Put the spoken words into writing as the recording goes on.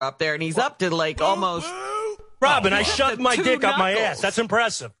up there, and he's up to like almost. Robin, I shoved my dick up my ass. That's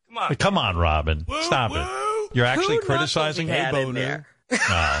impressive. Come on. Come on, Robin. Stop it. You're actually criticizing him in there.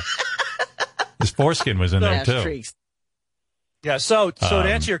 No. His foreskin was in there, too. Yeah, so to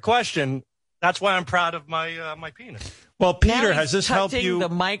answer your question, that's why I'm proud of my penis. Well, Peter, has this helped you? The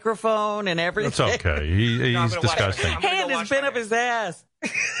microphone and everything. That's okay. He's disgusting. Hand has been up his ass.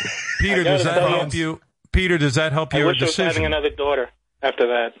 Peter, does that help you? Peter, does that help your decision? I wish I was having another daughter after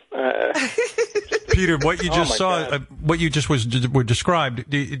that. Peter, what you just saw, what you just were described.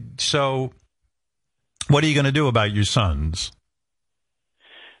 So, what are you going to do about your sons?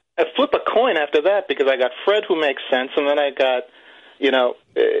 I flip a coin after that because I got Fred, who makes sense, and then I got,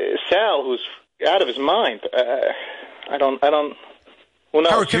 Sal, who's out of his mind. I don't. Who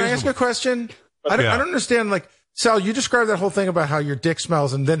knows? Howard, can I ask a question? I don't understand. Like, Sal, you described that whole thing about how your dick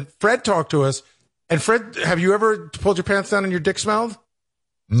smells, and then Fred talked to us. And Fred, have you ever pulled your pants down and your dick smelled?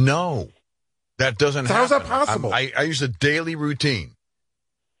 No, that doesn't happen. How's that possible? I use a daily routine.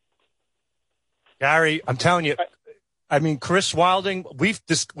 Gary, I'm telling you. I mean, Chris Wilding,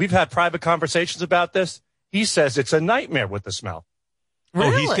 we've had private conversations about this. He says it's a nightmare with the smell.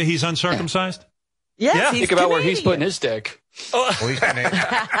 Really? Oh, he's uncircumcised? Yes, think about where he's putting his dick. Well, he's Canadian.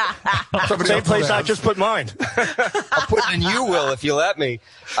 Same place I just put mine. I'll put it in you, Will, if you let me.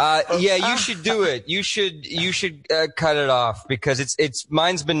 You should do it. You should cut it off because it's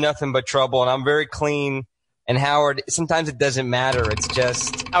mine's been nothing but trouble, and I'm very clean. And Howard, sometimes it doesn't matter. It's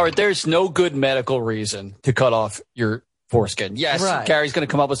just Howard. There's no good medical reason to cut off your foreskin. Yes, right. Gary's going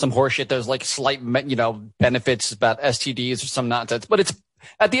to come up with some horseshit. There's like slight, benefits about STDs or some nonsense. But it's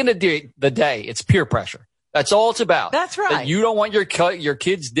at the end of the day, it's peer pressure. That's all it's about. That's right. That you don't want your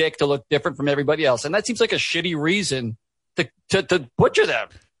kid's dick to look different from everybody else, and that seems like a shitty reason to butcher them.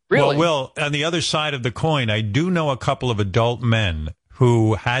 Really? Well, Will, on the other side of the coin, I do know a couple of adult men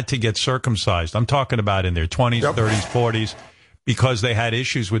who had to get circumcised. I'm talking about in their 20s, 30s, 40s, because they had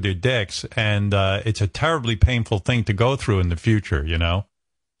issues with their dicks, and it's a terribly painful thing to go through in the future, you know?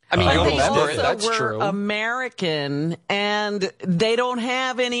 I mean, they remember also it. That's were true. American, and they don't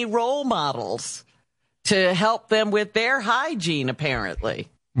have any role models to help them with their hygiene, apparently.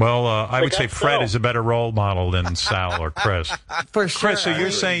 Well, I would say Fred is a better role model than Sal or Chris. For sure. Chris, so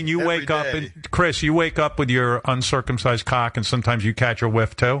you're saying you wake up, Chris, you wake up with your uncircumcised cock, and sometimes you catch a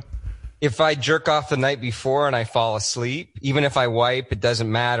whiff too? if I jerk off the night before and I fall asleep, even if I wipe, it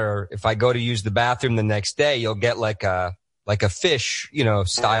doesn't matter. If I go to use the bathroom the next day, you'll get like a fish,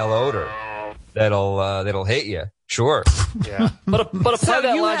 style odor that'll hit you. Sure. Yeah. But apply so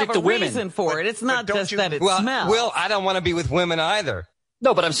that you logic have to a women. reason for it. It's not just that it well, smells. Will, I don't want to be with women either.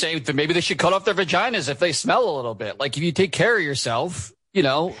 No, but I'm saying that maybe they should cut off their vaginas if they smell a little bit. Like if you take care of yourself,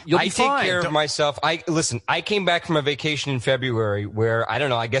 you'll be fine. I take care of myself. I came back from a vacation in February where, I don't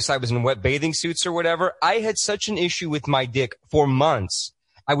know, I guess I was in wet bathing suits or whatever. I had such an issue with my dick for months.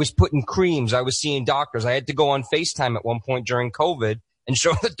 I was putting creams. I was seeing doctors. I had to go on FaceTime at one point during COVID and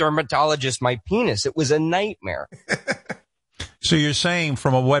show the dermatologist my penis. It was a nightmare. So you're saying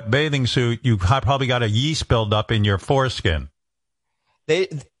from a wet bathing suit, you probably got a yeast buildup in your foreskin.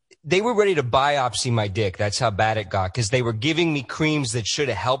 They were ready to biopsy my dick. That's how bad it got, because they were giving me creams that should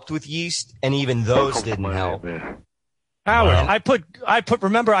have helped with yeast, and even those didn't help. Howard, I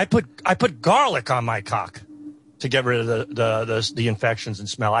put garlic on my cock to get rid of the infections and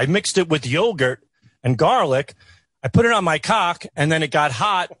smell. I mixed it with yogurt and garlic. I put it on my cock, and then it got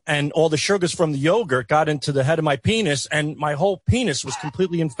hot, and all the sugars from the yogurt got into the head of my penis, and my whole penis was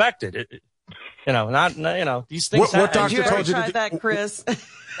completely infected. These things. What Did you doctor ever told you try to that, Chris?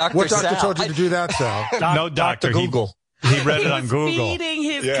 What doctor told you to do that, Sal? No doctor. Google. He read it on He's Google. feeding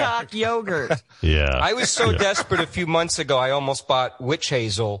his cock yogurt. Yeah. I was so desperate a few months ago, I almost bought witch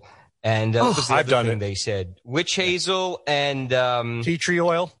hazel, and what was the I've other done thing it. they said? Witch hazel and Tea tree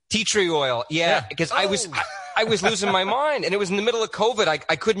oil. tea tree oil. Yeah, because I was losing my mind, and it was in the middle of COVID.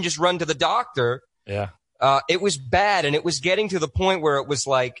 I couldn't just run to the doctor. Yeah. It was bad, and it was getting to the point where it was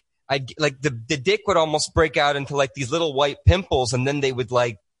like the dick would almost break out into like these little white pimples, and then they would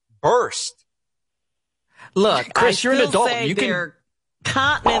like burst. Look, Chris, you're an adult. Say You there are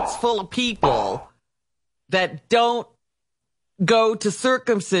continents full of people that don't go to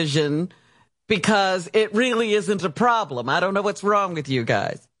circumcision because it really isn't a problem. I don't know what's wrong with you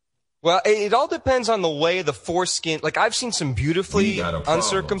guys. Well, it all depends on the way the foreskin, like I've seen some beautifully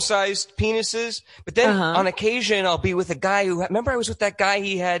uncircumcised penises, but then on occasion I'll be with a guy remember I was with that guy,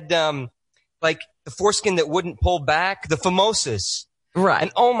 he had, like the foreskin that wouldn't pull back, the phimosis. Right.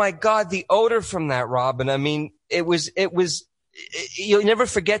 And oh my God, the odor from that, Robin. I mean, you'll never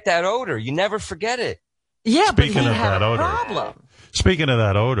forget that odor. You never forget it. Yeah, Speaking but he of had that a odor. problem. Speaking of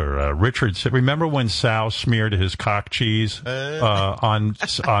that odor, Richard said, remember when Sal smeared his cock cheese on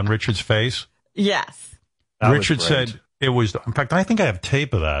Richard's face? Yes. Richard said it was, in fact, I think I have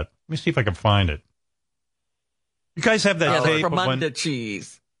tape of that. Let me see if I can find it. You guys have that tape from of under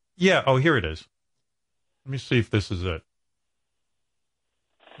cheese. Yeah, oh, here it is. Let me see if this is it.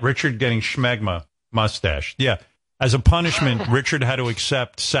 Richard getting schmegma mustache. Yeah. As a punishment, Richard had to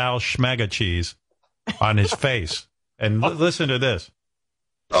accept Sal's schmega cheese on his face. And listen to this.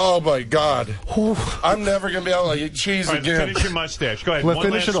 Oh, my God. I'm never going to be able to eat cheese All right, again. Finish your mustache. Go ahead. Let's One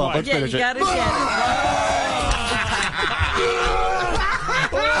finish it off. Let's finish You it. gotta get it.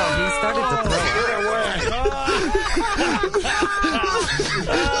 Oh, he started to throw it.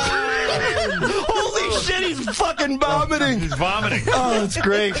 Holy shit, he's fucking vomiting. He's vomiting. Oh, it's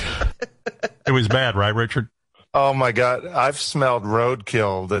great. It was bad, right, Richard? Oh, my God. I've smelled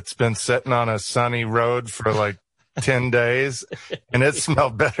roadkill that's been sitting on a sunny road for like 10 days, and it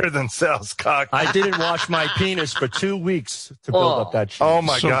smelled better than Sal's cock. I didn't wash my penis for 2 weeks to build up that cheese. Oh,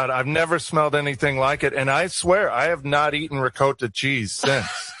 my God. I've never smelled anything like it, and I swear I have not eaten ricotta cheese since.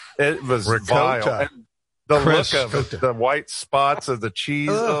 It was vile. And the Chris, look of it, the white spots of the cheese.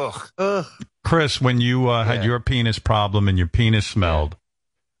 Ugh. Chris, when you had your penis problem and your penis smelled,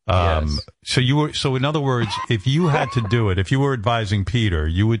 so in other words, if you had to do it, if you were advising Peter,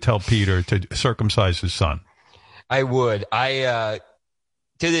 you would tell Peter to circumcise his son. I would. To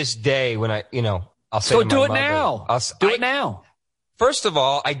this day, when I'll say So to do my it mother, now. Do it now. First of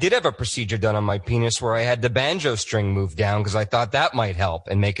all, I did have a procedure done on my penis where I had the banjo string moved down because I thought that might help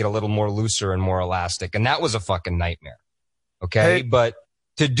and make it a little more looser and more elastic. And that was a fucking nightmare. Okay. But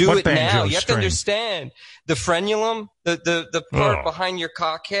to do What it now, banjo you have to string? understand the frenulum, the part behind your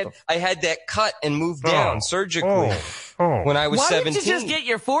cockhead. I had that cut and moved down surgically when I was Why 17. didn't you just get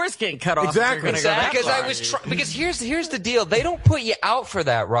your foreskin cut off? Exactly. Because I was because here's the deal. They don't put you out for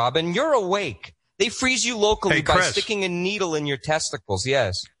that, Robin. You're awake. They freeze you locally Hey, by Chris. sticking a needle in your testicles.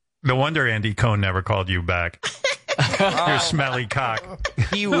 Yes. No wonder Andy Cohn never called you back. Your smelly cock.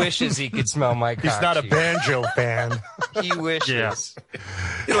 He wishes he could smell my cock. He's not a cheese. banjo fan. He wishes. Yeah.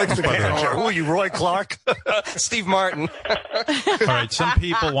 He likes the banjo. Who are you, Roy Clark? Steve Martin. All right, some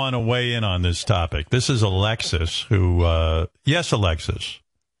people want to weigh in on this topic. This is Alexis who, yes, Alexis.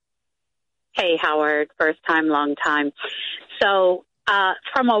 Hey, Howard. First time, long time. So,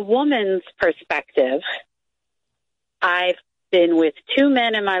 from a woman's perspective, I've been with 2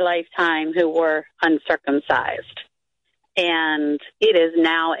 men in my lifetime who were uncircumcised. And it is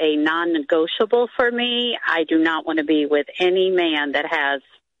now a non-negotiable for me. I do not want to be with any man that has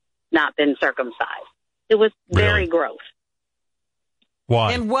not been circumcised. It was very gross.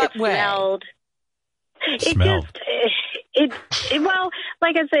 Why? In what way? Smelled. Smelled. Well,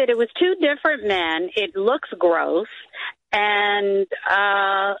 like I said, it was 2 different men. It looks gross. And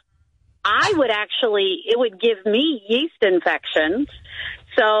it would give me yeast infections.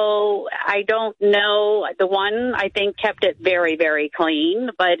 So I don't know. The one, I think, kept it very, very clean,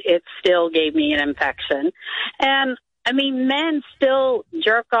 but it still gave me an infection. And, I mean, men still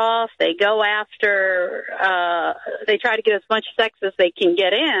jerk off. They go after, they try to get as much sex as they can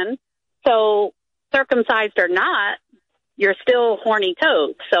get in. So circumcised or not, you're still horny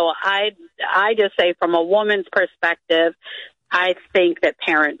toad. So I just say from a woman's perspective, I think that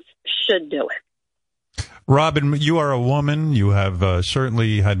parents should do it. Robin, you are a woman. You have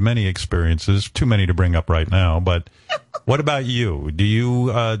certainly had many experiences, too many to bring up right now. But what about you? Do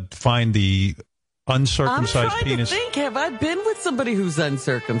you find the uncircumcised I'm trying penis? to think. Have I been with somebody who's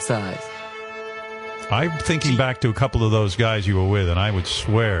uncircumcised? I'm thinking back to a couple of those guys you were with, and I would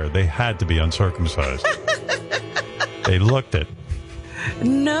swear they had to be uncircumcised. They looked it.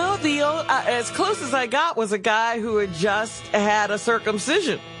 No, as close as I got was a guy who had just had a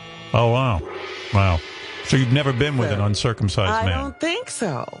circumcision. Oh, wow. Wow. So you've never been with an uncircumcised I man? don't think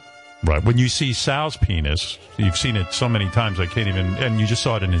so. Right. When you see Sal's penis, you've seen it so many times I can't even, and you just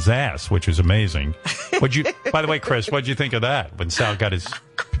saw it in his ass, which is amazing. By the way, Chris, what'd you think of that when Sal got his,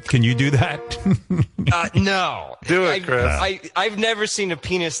 can you do that? No. Do it, Chris. I've never seen a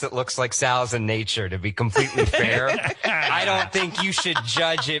penis that looks like Sal's in nature, to be completely fair. I don't think you should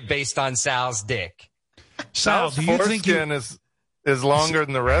judge it based on Sal's dick. Sal, do you think foreskin is longer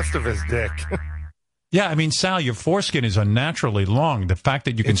than the rest of his dick? Yeah, I mean, Sal, your foreskin is unnaturally long. The fact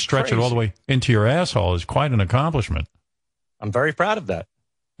that you can stretch it all the way into your asshole is quite an accomplishment. I'm very proud of that.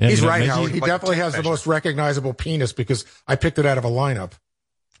 Yeah, He's I mean, right, it makes Howard. you- He definitely has the most recognizable penis because I picked it out of a lineup.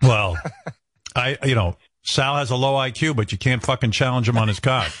 Well, Sal has a low IQ, but you can't fucking challenge him on his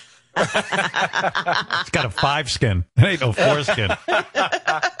cock. He's got a 5 skin. It ain't no foreskin.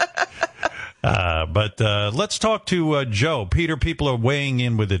 But let's talk to Joe. Peter, people are weighing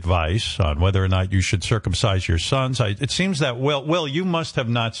in with advice on whether or not you should circumcise your sons. It seems that, Will, you must have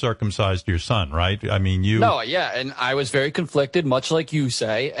not circumcised your son, right? I mean, you... No, yeah, and I was very conflicted, much like you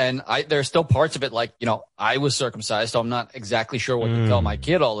say, and there's still parts of it like, I was circumcised, so I'm not exactly sure what to tell my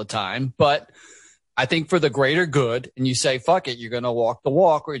kid all the time, but I think for the greater good, and you say, fuck it, you're going to walk the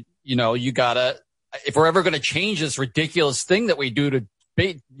walk, or, you gotta, if we're ever going to change this ridiculous thing that we do to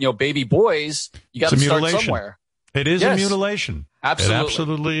baby boys, you got to start somewhere. It is a mutilation. Absolutely. It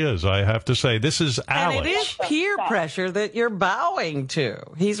absolutely is. I have to say, this is Alex. And it is peer pressure that you're bowing to.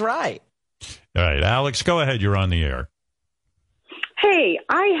 He's right. All right, Alex, go ahead. You're on the air. Hey,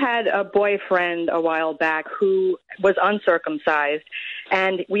 I had a boyfriend a while back who was uncircumcised,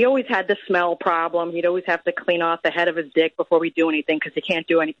 and we always had the smell problem. He'd always have to clean off the head of his dick before we do anything because he can't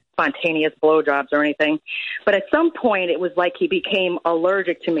do any spontaneous blowjobs or anything. But at some point, it was like he became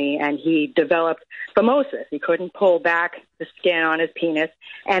allergic to me, and he developed phimosis. He couldn't pull back the skin on his penis,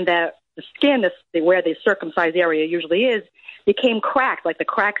 and the skin, where the circumcised area usually is, became cracked, like the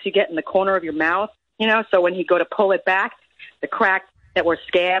cracks you get in the corner of your mouth, so when he'd go to pull it back, the cracks that were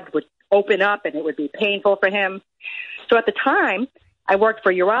scabbed would open up and it would be painful for him. So at the time, I worked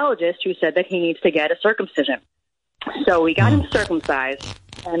for a urologist who said that he needs to get a circumcision. So we got him circumcised,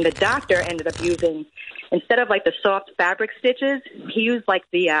 and the doctor ended up using, instead of like the soft fabric stitches, he used like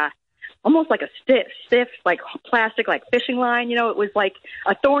the, almost like a stiff, like plastic, like fishing line. It was like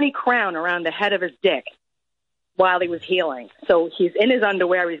a thorny crown around the head of his dick while he was healing. So he's in his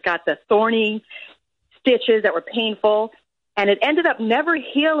underwear. He's got the thorny stitches that were painful. And it ended up never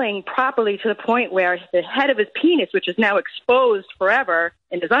healing properly to the point where the head of his penis, which is now exposed forever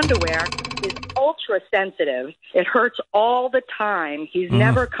in his underwear, is ultra sensitive. It hurts all the time. He's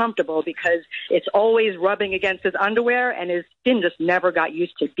never comfortable because it's always rubbing against his underwear, and his skin just never got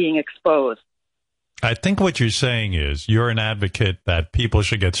used to being exposed. I think what you're saying is you're an advocate that people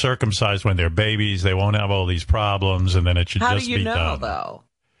should get circumcised when they're babies. They won't have all these problems, and then it should just be done. How do you know, though?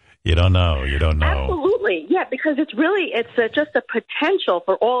 You don't know. You don't know. Absolutely. Yeah, because it's just a potential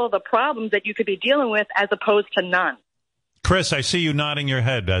for all of the problems that you could be dealing with as opposed to none. Chris, I see you nodding your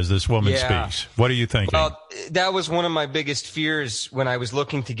head as this woman speaks. What are you thinking? Well, that was one of my biggest fears when I was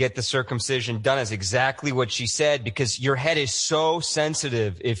looking to get the circumcision done, is exactly what she said, because your head is so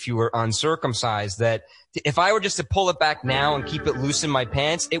sensitive if you were uncircumcised that if I were just to pull it back now and keep it loose in my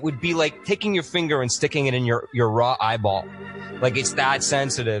pants, it would be like taking your finger and sticking it in your raw eyeball. Like, it's that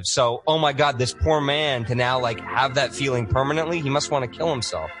sensitive. So, oh my God, this poor man to now have that feeling permanently. He must want to kill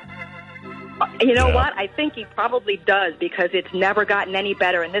himself. You know what? I think he probably does, because it's never gotten any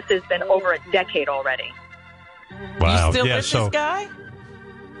better, and this has been over a decade already. Wow. You still with this guy?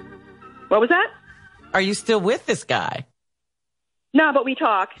 What was that? Are you still with this guy? No, but we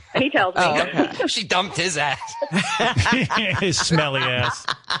talk, and he tells me. Okay. She dumped his ass. His smelly ass.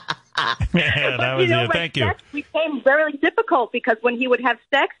 Yeah, that was it. Thank you. Sex became very difficult because when he would have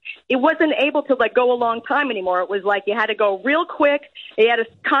sex, it wasn't able to go a long time anymore. It was like you had to go real quick. You had to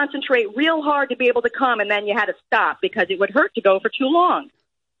concentrate real hard to be able to come, and then you had to stop because it would hurt to go for too long.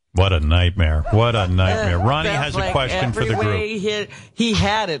 What a nightmare. What a nightmare. Ronnie has a question for the group. Every way he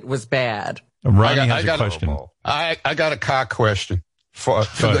had it was bad. Ronnie has a question. I got a cock question for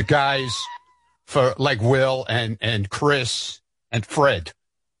the guys, for like Will and Chris and Fred.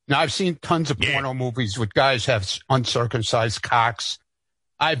 Now, I've seen tons of porno movies with guys have uncircumcised cocks.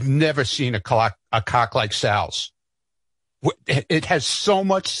 I've never seen a cock like Sal's. It has so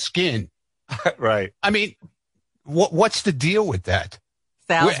much skin. Right. I mean, what's the deal with that?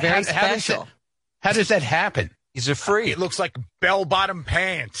 Sal's very special. How does that happen? He's a freak. It looks like bell-bottom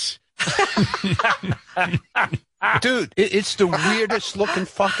pants. Dude, it's the weirdest looking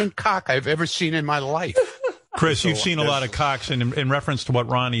fucking cock I've ever seen in my life. Chris, you've seen a lot of cocks, and in reference to what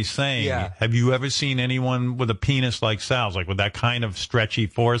Ronnie's saying, have you ever seen anyone with a penis like Sal's, like with that kind of stretchy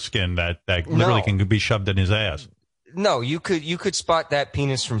foreskin that literally can be shoved in his ass? No, you could spot that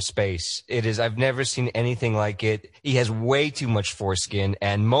penis from space. I've never seen anything like it. He has way too much foreskin,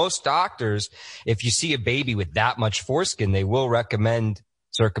 and most doctors, if you see a baby with that much foreskin, they will recommend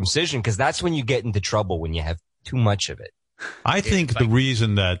circumcision, because that's when you get into trouble, when you have too much of it. I think the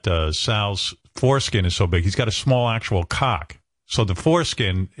reason that Sal's foreskin is so big, he's got a small actual cock. So the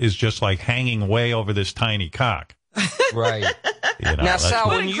foreskin is just like hanging way over this tiny cock. Right. Now, Sal,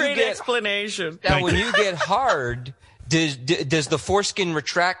 what a great explanation. Now, when you get hard, does the foreskin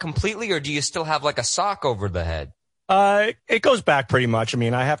retract completely, or do you still have like a sock over the head? It goes back pretty much. I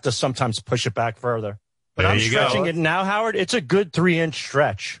mean, I have to sometimes push it back further. But I'm stretching it now, Howard. It's a good 3-inch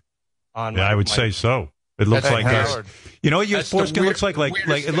stretch. I would say so. It looks That's like Howard. you know what your That's the foreskin looks like? weirdest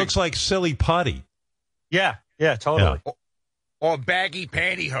Like it thing. looks like silly putty. Yeah, totally. Yeah. Or baggy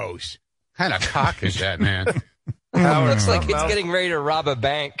pantyhose. What kind of cock is that, man? It looks like it's Well, getting ready to rob a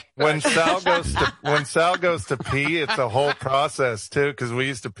bank. When Sal goes to pee, it's a whole process too, because we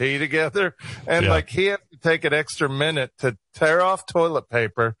used to pee together, and Yeah. like he has to take an extra minute to tear off toilet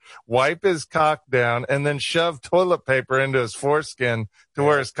paper, wipe his cock down, and then shove toilet paper into his foreskin to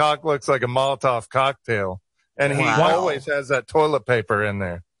where his cock looks like a Molotov cocktail, and he Wow. always has that toilet paper in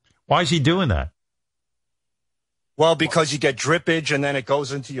there. Why is he doing that? Well, because you get drippage and then it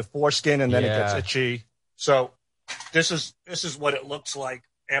goes into your foreskin and then it gets Yeah. itchy. So this is what it looks like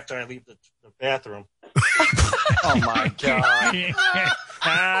after I leave the bathroom. Oh my God.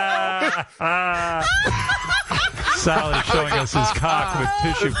 Sal is showing us his cock with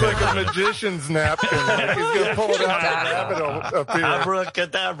tissue It's like paper. a in it. magician's napkin. Like he's gonna pull it out and rabbit will appear.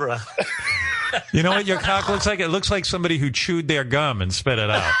 Abracadabra. You know what your cock looks like? It looks like somebody who chewed their gum and spit it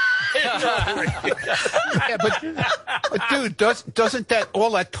out. Yeah, but dude, doesn't that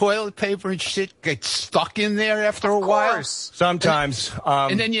all that toilet paper and shit get stuck in there after a while? Sometimes.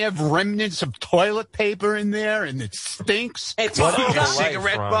 And then you have remnants of toilet paper in there, and it stinks. It's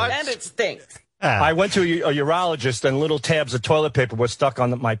Cigarette butts. and it stinks. I went to a urologist and little tabs of toilet paper were stuck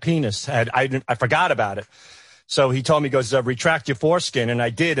on my penis. I forgot about it. So he told me, he goes, retract your foreskin. And I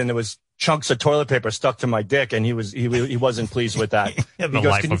did. And there was chunks of toilet paper stuck to my dick. And he wasn't pleased with that. He The goes,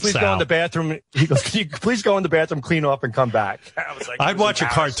 life can you of please go Sal. in the bathroom? He goes, can you please go in the bathroom, clean off and come back? I was like, I'd watch a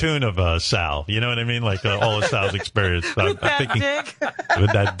cartoon of Sal. You know what I mean? Like all of Sal's experience. With that dick.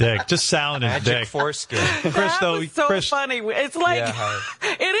 With that dick. Just Sal and his Magic dick. foreskin. Chris, That though, was so Chris, funny. It's like Yeah,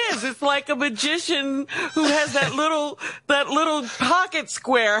 it is. It's like a magician who has that little pocket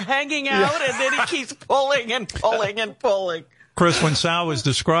square hanging out, and then he keeps pulling and pulling and pulling. Chris, when Sal was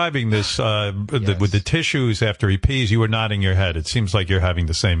describing this with the tissues after he pees, you were nodding your head. It seems like you're having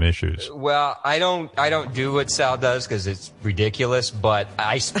the same issues. Well, I don't do what Sal does because it's ridiculous. But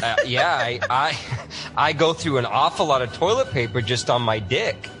I go through an awful lot of toilet paper just on my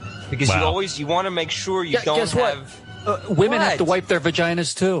dick because Wow. you want to make sure you Yeah, don't guess what? have. Women What? have to wipe their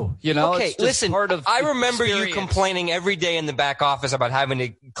vaginas too. You know, Okay, it's just listen, part of I the remember you experience. complaining every day in the back office about having to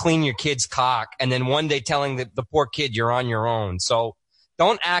clean your kid's cock and then one day telling the poor kid you're on your own. So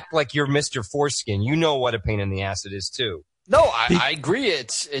don't act like you're Mr. Foreskin. You know what a pain in the ass it is too. No, I agree.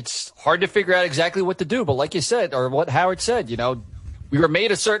 It's hard to figure out exactly what to do. But like you said, or what Howard said, you know, we were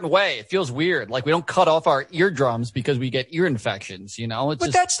made a certain way. It feels weird. Like we don't cut off our eardrums because we get ear infections, you know? It's But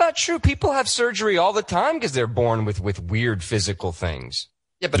just, that's not true. People have surgery all the time because they're born with weird physical things.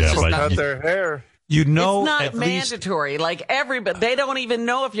 yeah, but Yeah, it's just but- not. Cut their hair. You know, It's not at least mandatory. Like everybody, they don't even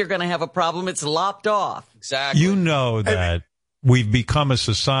know if you're going to have a problem. It's lopped off. Exactly. you know that we've become a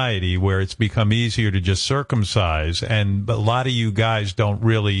society where it's become easier to just circumcise, and a lot of you guys don't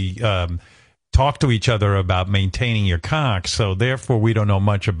really talk to each other about maintaining your cock, so therefore we don't know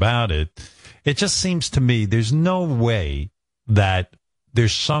much about it. It just seems to me there's no way that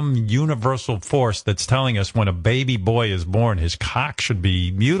there's some universal force that's telling us when a baby boy is born, his cock should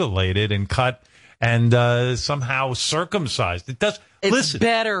be mutilated and cut and somehow circumcised. It does. It's Listen,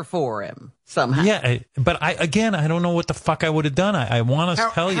 better for him somehow. yeah, but I don't know what the fuck I would have done. I want to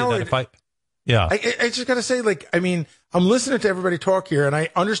tell you that Howard, if I, yeah, I just got to say, like, I mean, I'm listening to everybody talk here, and I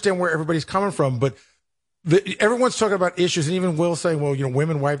understand where everybody's coming from, but everyone's talking about issues, and even Will saying, well, you know,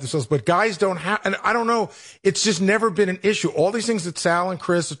 women wipe themselves, but guys don't have, and I don't know, it's just never been an issue. All these things that Sal and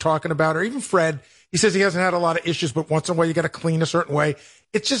Chris are talking about, or even Fred, he says he hasn't had a lot of issues, but once in a while you got to clean a certain way.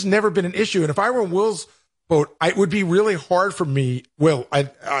 It's just never been an issue. And if I were in Will's boat, it would be really hard for me. Will,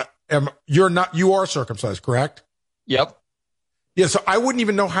 you are circumcised, correct? Yep. Yeah, so I wouldn't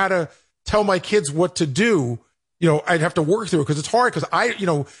even know how to tell my kids what to do. You know, I'd have to work through it because it's hard because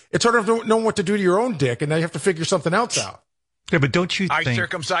it's hard enough knowing what to do to your own dick, and now you have to figure something else out. yeah. But don't you I think?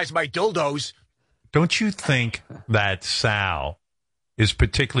 circumcised my dildos. Don't you think that Sal is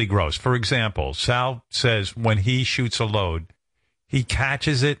particularly gross? For example, Sal says when he shoots a load, he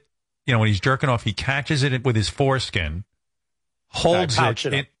catches it. You know, when he's jerking off, he catches it with his foreskin, holds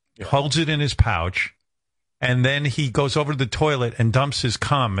it in his pouch, and then he goes over to the toilet and dumps his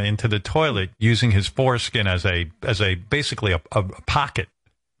cum into the toilet using his foreskin as a basically a pocket.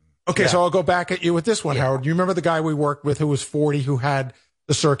 Okay, so I'll go back at you with this one, Howard. You remember the guy we worked with who was 40 who had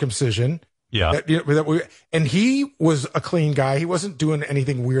the circumcision? Yeah. And he was a clean guy. He wasn't doing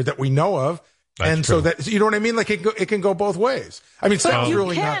anything weird that we know of. That's so true. that, you know what I mean? Like it can go both ways. I mean, But Sal's you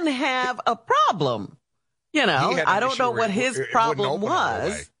really can not. have a problem. You know, He had an I don't issue know where what it his wouldn't problem open all the way.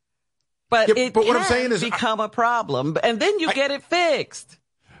 was, but Yeah, it but can what I'm saying is- become a problem, and then you get it fixed.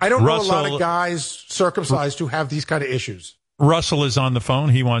 I don't know a lot of guys circumcised who have these kind of issues. Russell is on the phone.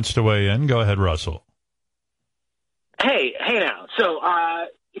 He wants to weigh in. Go ahead, Russell. Hey now. So,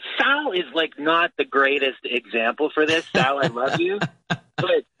 Sal is like not the greatest example for this. Sal, I love you,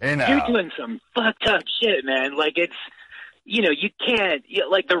 but you're doing some fucked up shit, man. Like it's, you can't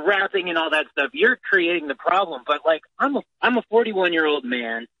like the rapping and all that stuff. You're creating the problem. But like, I'm a 41-year-old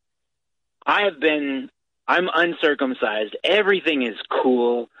man. I'm uncircumcised. Everything is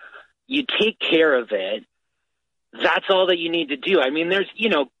cool. You take care of it. That's all that you need to do. I mean, there's,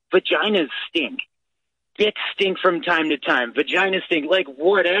 vaginas stink. Dicks stink from time to time. Vaginas stink, like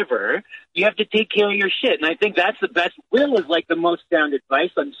whatever. You have to take care of your shit. And I think that's the best. Will is like the most sound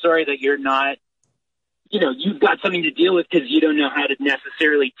advice. I'm sorry that you're not, you've got something to deal with because you don't know how to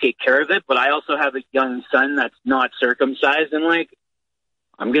necessarily take care of it. But I also have a young son that's not circumcised. And like,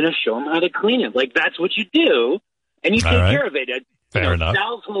 I'm going to show him how to clean it. Like, that's what you do. And you take care of it. Fair enough.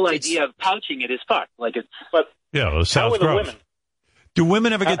 Sal's whole idea of pouching it is fucked. Like, it's, but yeah, well, how are the gross. women? Do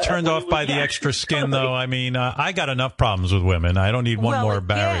women ever get turned off by the extra skin, though? I mean, I got enough problems with women. I don't need one more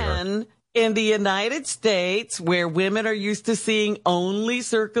barrier. In the United States, where women are used to seeing only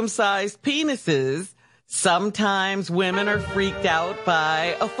circumcised penises, sometimes women are freaked out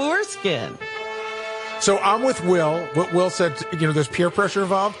by a foreskin. So I'm with Will. What Will said, there's peer pressure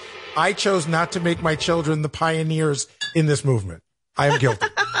involved. I chose not to make my children the pioneers in this movement. I am guilty.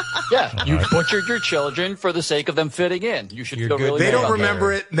 Yeah, you butchered your children for the sake of them fitting in. You should feel really They good don't about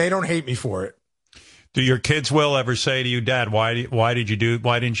remember it, and they don't hate me for it. Do your kids, Will, ever say to you, Dad, why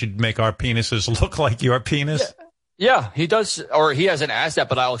didn't you make our penises look like your penis? Yeah, he does, or he hasn't asked that,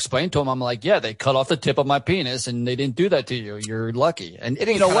 but I'll explain to him. I'm like, yeah, they cut off the tip of my penis, and they didn't do that to you. You're lucky. And it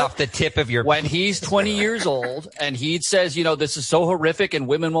didn't cut off the tip of your. When he's 20 years old and he says, this is so horrific, and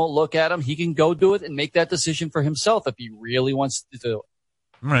women won't look at him, he can go do it and make that decision for himself if he really wants to do it.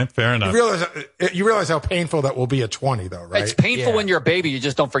 All right, fair enough. You realize how painful that will be at 20, though, right? It's painful when you're a baby. You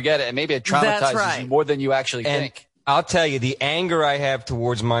just don't forget it, and maybe it traumatizes you more than you actually think. I'll tell you, the anger I have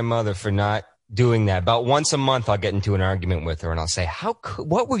towards my mother for not doing that. About once a month, I'll get into an argument with her, and I'll say,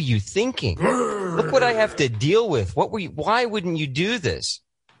 what were you thinking? Look what I have to deal with. Why wouldn't you do this?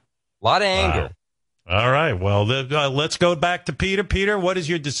 A lot of anger. Wow. All right. Well, let's go back to Peter. Peter, what is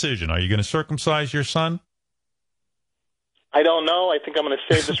your decision? Are you going to circumcise your son? I don't know. I think I'm going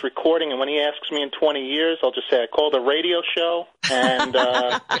to save this recording, and when he asks me in 20 years, I'll just say I called a radio show, and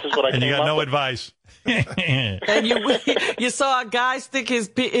this is what I came up with. And you got no advice. And you saw a guy stick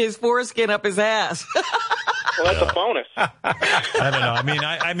his foreskin up his ass. Well, that's a bonus. I don't know.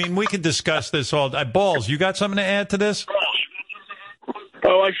 I mean, we could discuss this all. Balls, you got something to add to this?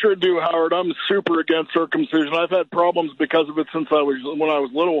 Oh, I sure do, Howard. I'm super against circumcision. I've had problems because of it when I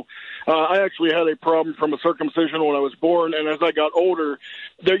was little. I actually had a problem from a circumcision when I was born, and as I got older,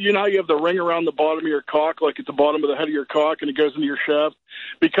 you know how you have the ring around the bottom of your cock, like at the bottom of the head of your cock, and it goes into your shaft?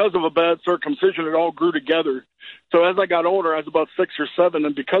 Because of a bad circumcision, it all grew together. So as I got older, I was about 6 or 7,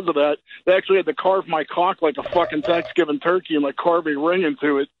 and because of that, they actually had to carve my cock like a fucking Thanksgiving turkey and like carve a ring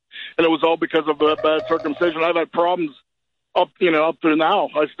into it, and it was all because of a bad circumcision. I've had problems up to now.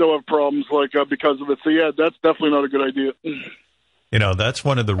 I still have problems because of it. So yeah, that's definitely not a good idea. That's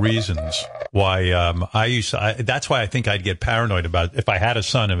one of the reasons why that's why I think I'd get paranoid about if I had a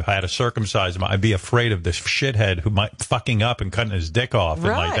son, if I had to circumcise him, I'd be afraid of this shithead who might fucking up and cutting his dick off. And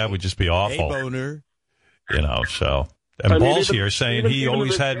that would just be awful. Hey, boner. So. And Balls here saying he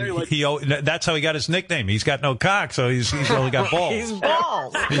always had, that's how he got his nickname. He's got no cock, so he's only got balls. He's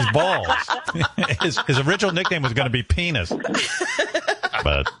balls. He's balls. His original nickname was going to be Penis.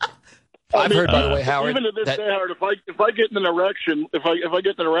 But I've heard, by the way, Howard. Even to this day, Howard, if I get an erection, if I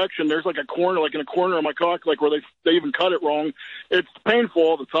get an erection, there's like a corner, like in a corner of my cock, like where they even cut it wrong. It's painful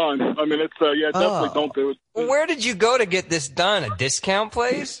all the time. I mean, it's definitely don't do it. Where did you go to get this done? A discount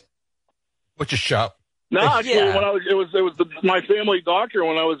place? Which is shop. No, actually, when it was my family doctor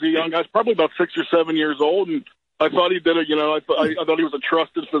when I was young. I was probably about 6 or 7 years old, and I thought he did it. I thought he was a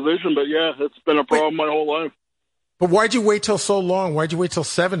trusted physician, but yeah, it's been a problem my whole life. But why'd you wait till so long? Why'd you wait till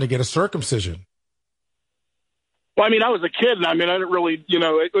 7 to get a circumcision? Well, I mean, I was a kid, and I didn't really,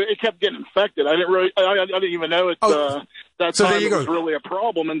 it kept getting infected. I didn't even know it. That so time it was really a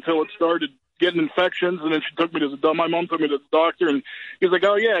problem until it started getting infections, and then my mom took me to the doctor, and he's like,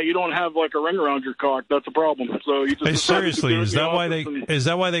 "Oh yeah, you don't have like a ring around your cock. That's a problem." So you just seriously, is that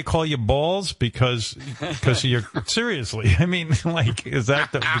why they call you Balls? Because you're seriously. I mean, like, is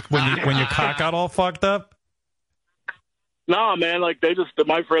that when your cock got all fucked up? Nah, man, like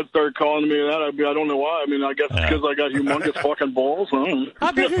my friends started calling me that. I don't know why. I mean, I guess because I got humongous fucking balls.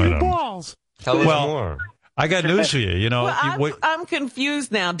 How big are your balls? Tell us more. I got news for you. You know, Well, I'm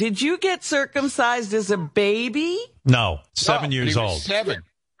confused now. Did you get circumcised as a baby? No, 7 years old. 7.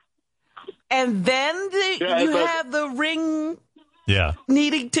 And then you have the ring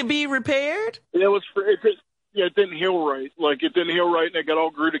needing to be repaired? It was it didn't heal right. Like, it didn't heal right, and it got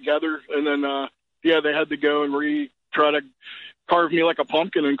all grew together. And then, they had to go and try to carve me like a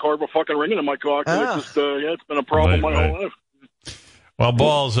pumpkin and carve a fucking ring into my cock. And it just, it's been a problem my whole life. Well,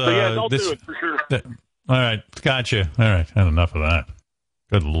 Balls, I'll do it for sure. All right, gotcha. All right, had enough of that.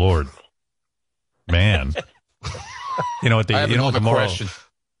 Good Lord. Man. You know what the moral question.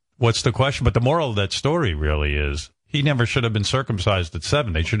 What's the question? But the moral of that story really is he never should have been circumcised at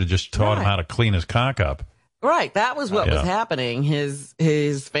 7. They should have just taught him how to clean his cock up. Right. That was what was happening. His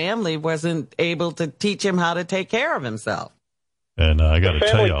family wasn't able to teach him how to take care of himself. And I got to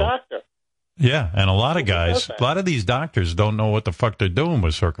tell you. Doctor. Yeah, and a lot of these doctors don't know what the fuck they're doing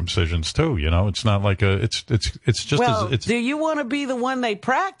with circumcisions too. You know, it's not like it's just. Well, do you want to be the one they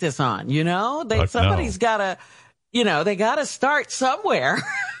practice on? You know, somebody's got to, they got to start somewhere.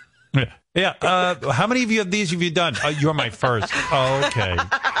 Yeah. How many of these have you done? You're my first. Oh, okay.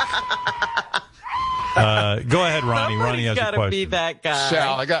 Go ahead, Ronnie. Ronnie has a question. Be that guy.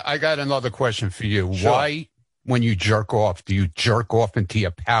 Sal, I got another question for you. Sure. Why, when you jerk off, do you jerk off into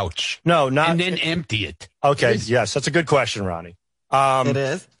your pouch? No, not and then empty it. Okay, yes, that's a good question, Ronnie. It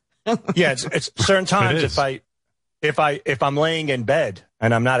is. Yeah, it's certain times if I'm laying in bed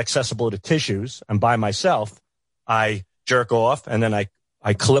and I'm not accessible to tissues, I'm by myself, I jerk off and then I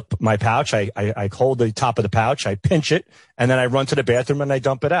clip my pouch. I hold the top of the pouch, I pinch it, and then I run to the bathroom and I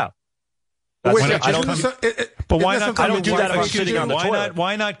dump it out. But why not? I don't do that if I'm sitting on the toilet.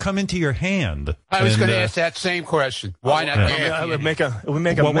 Why not come into your hand? I was going to ask that same question. Why not? It would make a well,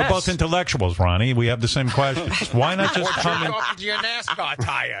 mess. We're both intellectuals, Ronnie. We have the same questions. Why not just come off into your NASCAR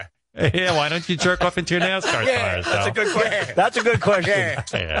tire? Yeah, why don't you jerk off into your NASCAR tire? That's a good question. That's a good question.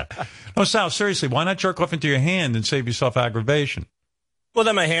 Yeah. No, Sal, seriously, why not jerk off into your hand and save yourself aggravation? Well,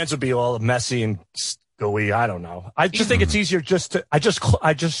 then my hands would be all messy and gooey. I don't know. I just think it's easier I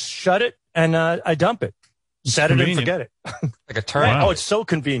just shut it and I dump it. Set it and forget it. Like a turn. Wow. Oh, it's so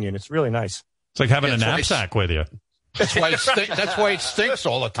convenient. It's really nice. It's like having a knapsack with you. That's why it stinks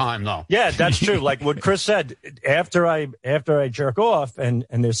all the time, though. Yeah, that's true. Like what Chris said, after I jerk off and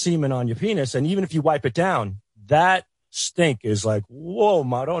there's semen on your penis, and even if you wipe it down, that stink is like, whoa,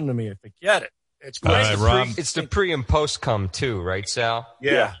 Madonna mia, forget it. It's great. Rob. It's the pre and post cum too, right, Sal?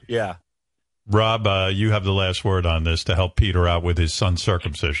 Yeah. Rob, you have the last word on this to help Peter out with his son's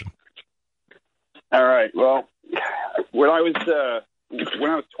circumcision. All right. Well, when I was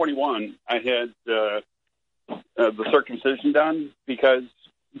 21, I had the circumcision done because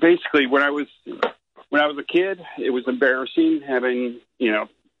basically when I was a kid, it was embarrassing having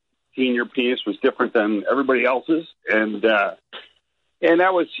seeing your penis was different than everybody else's, and that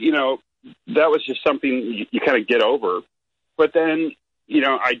was just something you kind of get over. But then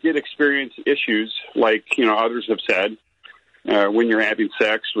I did experience issues like others have said. When you're having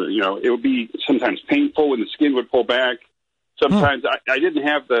sex, it would be sometimes painful when the skin would pull back. Sometimes I didn't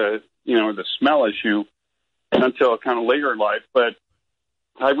have the smell issue until kind of later in life, but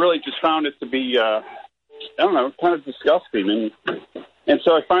I really just found it to be, kind of disgusting. And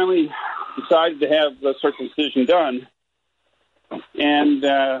so I finally decided to have the circumcision done. And,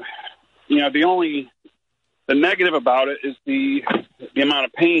 the negative about it is the amount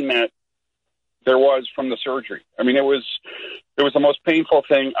of pain that there was from the surgery. I mean, it was the most painful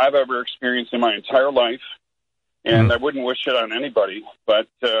thing I've ever experienced in my entire life, and I wouldn't wish it on anybody. But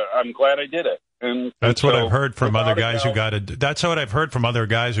I'm glad I did it. And that's what I've heard from other guys who got it. That's what I've heard from other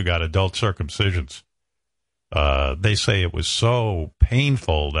guys who got adult circumcisions. They say it was so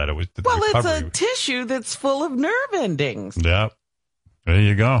painful that it was. It's a tissue that's full of nerve endings. Yeah, there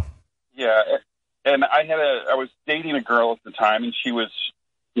you go. Yeah, and I was dating a girl at the time, and she was.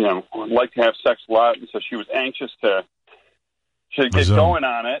 Like to have sex a lot, and so she was anxious to get going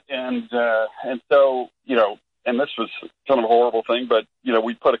on it, and so and this was kind of a horrible thing, but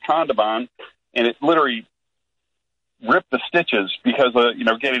we put a condom on, and it literally ripped the stitches because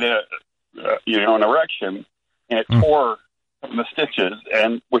of getting an erection, and it tore the stitches,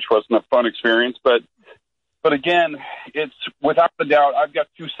 and which wasn't a fun experience, but again, it's without a doubt. I've got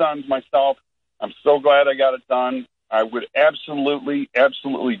 2 sons myself. I'm so glad I got it done. I would absolutely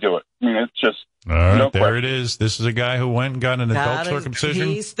do it. I mean, it's just all right. There it is. This is a guy who went and got an adult circumcision.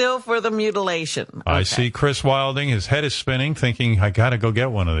 He's still for the mutilation. Okay. I see Chris Wilding. His head is spinning, thinking I got to go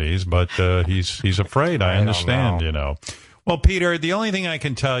get one of these, but he's afraid. I understand. Well, Peter, the only thing I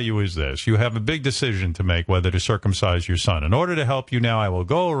can tell you is this. You have a big decision to make whether to circumcise your son. In order to help you now, I will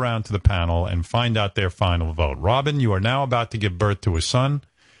go around to the panel and find out their final vote. Robin, you are now about to give birth to a son.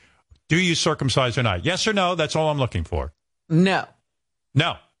 Do you circumcise or not? Yes or no? That's all I'm looking for. No.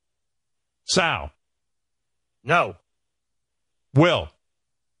 No. Sal? No. Will?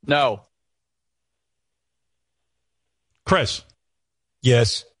 No. Chris?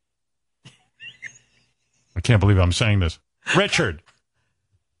 Yes. I can't believe I'm saying this. Richard?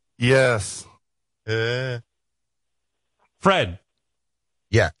 Yes. Fred?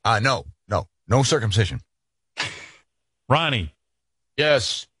 Yeah. No. No circumcision. Ronnie?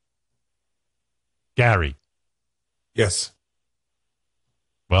 Yes. Gary? Yes.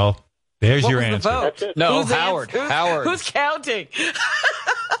 Well, there's What your was the answer. vote? No, Who's Howard. Howard. Who's counting?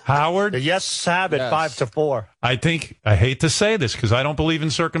 Howard? The yes have it Yes. 5-4. I hate to say this because I don't believe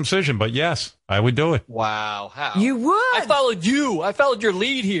in circumcision, but yes, I would do it. Wow. How? You would. I followed you. I followed your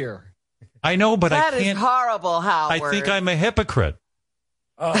lead here. I know, but That I is can't. horrible, Howard. I think I'm a hypocrite.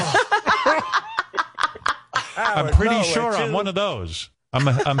 I'm Howard, pretty no, sure I'm one of those. I'm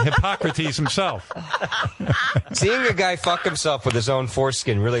Hippocrates himself. Seeing a guy fuck himself with his own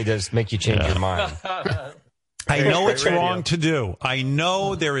foreskin really does make you change your mind. I know it's wrong to do. I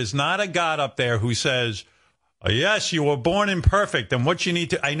know there is not a God up there who says, yes, you were born imperfect, and what you need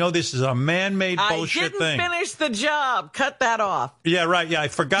to... I know this is a man-made bullshit thing. I didn't finish the job. Cut that off. Yeah, right. Yeah, I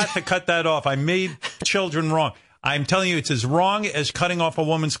forgot to cut that off. I made children wrong. I'm telling you, it's as wrong as cutting off a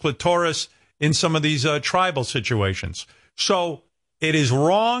woman's clitoris in some of these tribal situations. So it is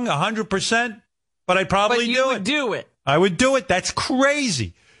wrong 100%, but I'd probably But you would do it. I would do it. That's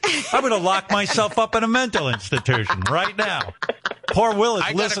crazy. I would have locked myself up in a mental institution right now. Poor Will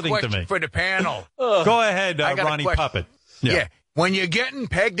is listening to me. For the panel. Go ahead, I got a Ronnie question. Puppet. Yeah. When you're getting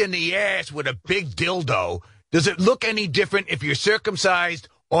pegged in the ass with a big dildo, does it look any different if you're circumcised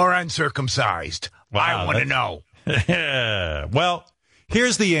or uncircumcised? Wow, I want to know. Yeah. Well,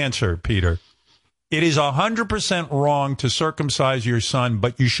 here's the answer, Peter. It is 100% wrong to circumcise your son,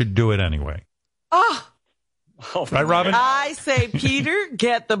 but you should do it anyway. Oh, Right, Robin? I say, Peter,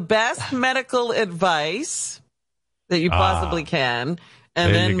 get the best medical advice that you possibly can,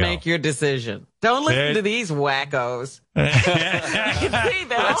 and There then you go. make your decision. Don't listen to these wackos. You can see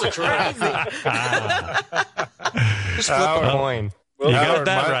they're all crazy. Just flip a coin. You got Howard,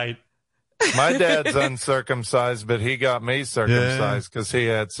 that right. My dad's uncircumcised, but he got me circumcised because he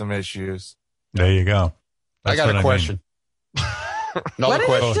had some issues. There you go. I That's got what a question. What did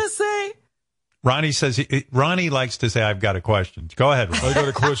question. you just say? Ronnie says Ronnie likes to say, I've got a question. Go ahead, Ronnie. I got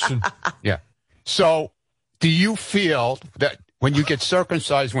a question. Yeah. So, do you feel that when you get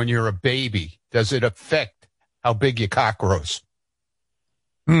circumcised when you're a baby, does it affect how big your cock grows?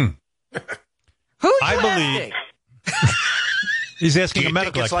 Who's I believe he's asking Do a you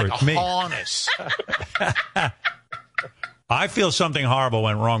medical think it's expert. like a me. harness? I feel something horrible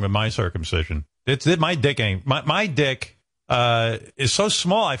went wrong with my circumcision. My dick ain't my dick is so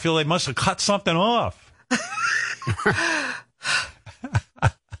small. I feel they must have cut something off.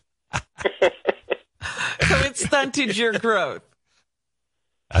 So it stunted your growth.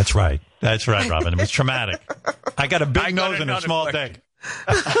 That's right, Robin. It was traumatic. I got a big nose and a small dick.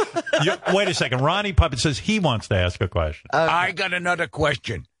 Wait a second. Ronnie Puppet says he wants to ask a question. I got another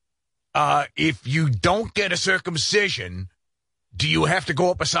question. If you don't get a circumcision, do you have to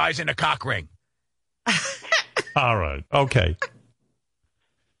go up a size in a cock ring? All right. Okay.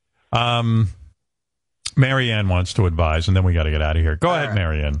 Mary Ann wants to advise, and then we got to get out of here. Go ahead,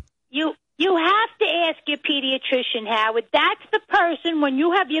 Mary Ann. You have to ask your pediatrician, Howard. That's the person, when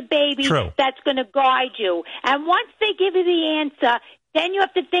you have your baby, True. that's going to guide you. And once they give you the answer, then you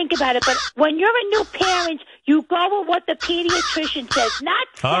have to think about it. But when you're a new parent, you go with what the pediatrician says, not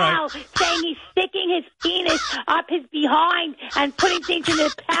All Sal saying he's sticking his penis up his behind and putting things in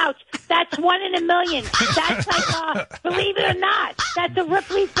his pouch. That's 1 in a million. That's like, believe it or not. That's a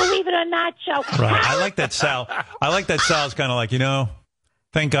Ripley's Believe It or Not show. Right. I like that Sal. Sal's kind of like,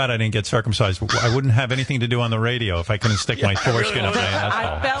 thank God I didn't get circumcised. I wouldn't have anything to do on the radio if I couldn't stick my foreskin up my asshole.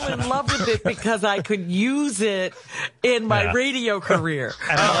 I fell in love with it because I could use it in my radio career.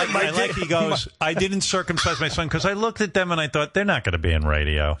 And I like he goes, I didn't circumcise my son because I looked at them and I thought they're not going to be in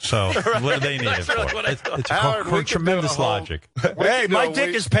radio. So what do they need it for? It's Howard, tremendous logic. Hey, my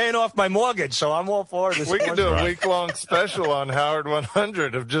dick is paying off my mortgage, so I'm all for this. We could do a week-long special on Howard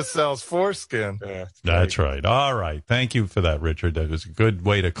 100 of just Sal's foreskin. Yeah, that's right. All right. Thank you for that, Richard. That was a good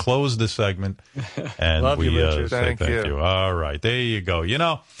way to close the segment. And Love we you, Richard. say thank you. All right. There you go.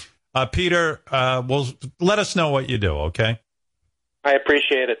 Peter, let us know what you do, okay? I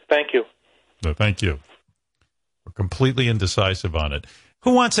appreciate it. Thank you. No, thank you. We're completely indecisive on it.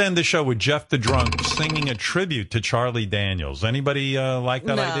 Who wants to end the show with Jeff the Drunk singing a tribute to Charlie Daniels? Anybody like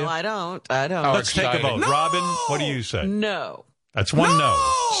that idea? No, I don't. I don't. Let's take a vote. No! Robin, what do you say? No. That's one no.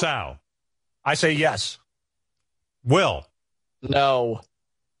 Sal? I say yes. Will? No.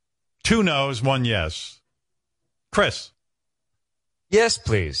 2 no's, 1 yes. Chris? Yes,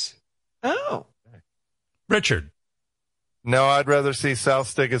 please. Oh. Richard? No, I'd rather see Sal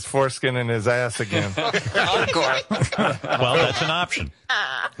stick his foreskin in his ass again. Well, that's an option.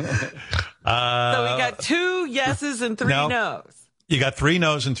 So we got 2 yeses and 3 no's. You got 3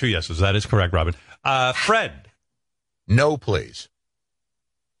 no's and 2 yeses. That is correct, Robin. Fred? No, please.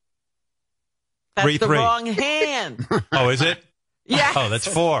 That's 3-3. the wrong hand. Oh, is it? Yes. Oh, that's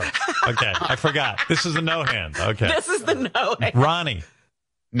 4. Okay, I forgot. This is a no hand. Okay. This is the no hand. Ronnie?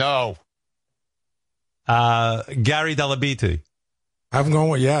 No. Gary Delabiti? I'm going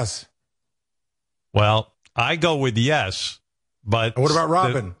with yes. Well, I go with yes, but... What about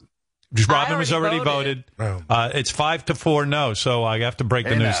Robin? Robin was already voted. Oh. It's 5-4 no, so I have to break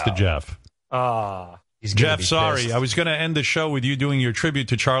the news to Jeff. Jeff, sorry. pissed. I was going to end the show with you doing your tribute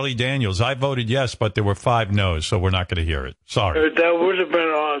to Charlie Daniels. I voted yes, but there were 5 no's, so we're not going to hear it. Sorry. That would have been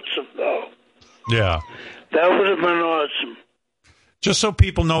awesome, though. Yeah. That would have been awesome. Just so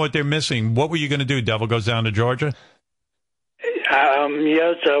people know what they're missing, what were you going to do? Devil Goes Down to Georgia?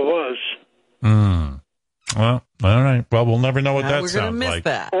 Yes, I was. Well, all right. Well, we'll never know what that We're sounds gonna miss like.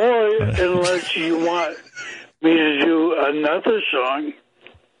 that. Or unless you want me to do another song.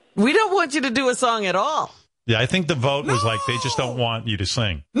 We don't want you to do a song at all. Yeah, I think the vote was like they just don't want you to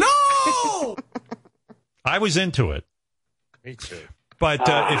sing. No! I was into it. Me too. But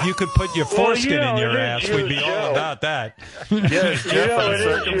if you could put your foreskin in your ass, we'd be all about that. Yes, Jeff, it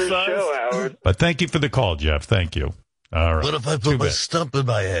is your show, Howard. But thank you for the call, Jeff. Thank you. All right. What if I put my stump in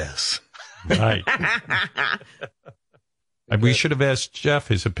my ass? Right. We should have asked Jeff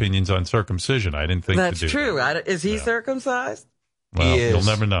his opinions on circumcision. I didn't think That's to do true. that. Is he circumcised? Well, He is. you'll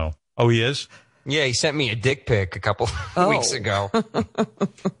never know. Oh, he is? Yeah, he sent me a dick pic a couple weeks ago.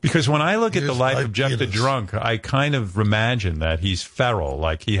 Because when I look at the Here's life my of Jeff the penis. Drunk, I kind of imagine that he's feral,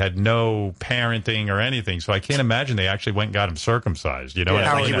 like he had no parenting or anything. So I can't imagine they actually went and got him circumcised. You know what I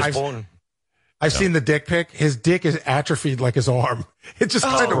Howard, mean? I've seen the dick pic. His dick is atrophied like his arm. It just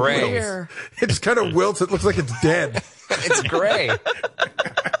kind of great. wilts. It just kind of wilts. It looks like it's dead. It's gray.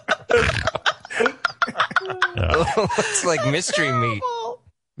 It's like mystery meat.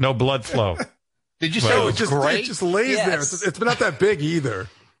 No blood flow. Did you Well, say No, it it was just, great? it just lays there. It's not that big either.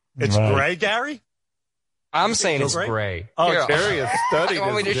 It's Right. gray, Gary? I'm saying it's gray? gray. Oh, Here, Gary has studied you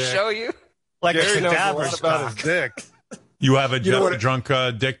want me his to dick. show you? Like Gary a knows a cadaver's lot about his cock. dick. You have a You know Jeff what the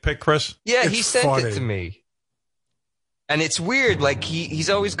Drunk dick pic, Chris? Yeah, It's he sent funny. it to me. And it's weird. Like, he's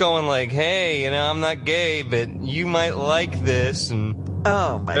always going like, hey, I'm not gay, but you might like this. And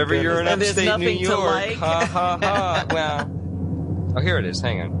Oh, my whenever goodness. you're in And there's upstate New nothing to York, like? ha, ha, ha. Well, oh, here it is.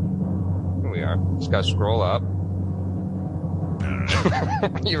 Hang on. Here we are. Just got to scroll up.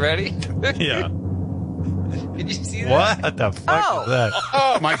 You ready? Yeah. Did you see that? What the fuck Oh. is that?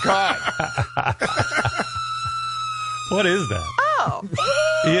 Oh, my God. What is that? Oh.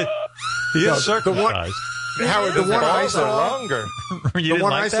 He is No, the circumcised. Howard, the one I Balls are saw, longer. You the didn't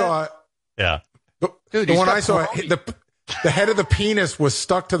one like I that? saw, Yeah. Dude, the he's one got I saw, karate. the head of the penis was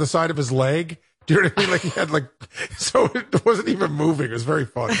stuck to the side of his leg. Do you know what I mean? Like he had so it wasn't even moving. It was very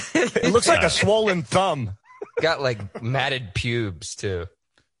funny. It looks like a swollen thumb. Got like matted pubes, too.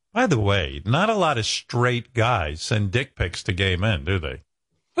 By the way, not a lot of straight guys send dick pics to gay men, do they?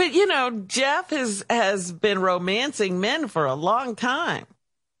 But, Jeff has been romancing men for a long time.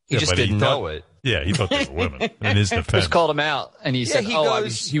 He just but he didn't thought- know it. Yeah, he thought they were women. In his defense. Just called him out, and he said, he "Oh,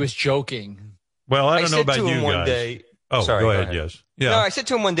 goes- he was joking." Well, I don't know said about to you him one guys. day. Oh, Sorry, go go ahead. ahead. Yes. Yeah. No, I said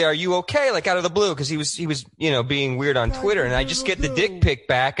to him one day, "Are you okay?" Like out of the blue, because he was, being weird on Twitter, and I just get the dick pic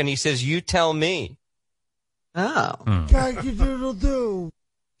back, and he says, "You tell me." Oh.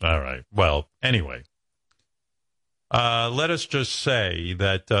 All right. Well, anyway, let us just say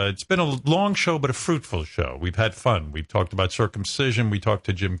that it's been a long show, but a fruitful show. We've had fun. We've talked about circumcision. We talked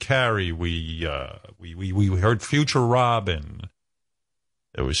to Jim Carrey. We heard Future Robin.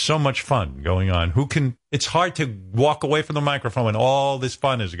 There was so much fun going on. It's hard to walk away from the microphone when all this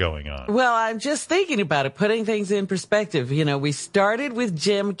fun is going on. Well, I'm just thinking about it, putting things in perspective. We started with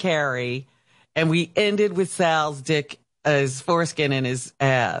Jim Carrey, and we ended with Sal's dick, his foreskin in his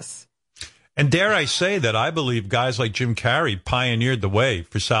ass. And dare I say that I believe guys like Jim Carrey pioneered the way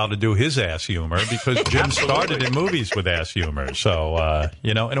for Sal to do his ass humor, because Jim started in movies with ass humor. So,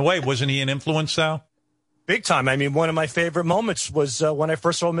 in a way, wasn't he an influence, Sal? Big time. I mean, one of my favorite moments was when I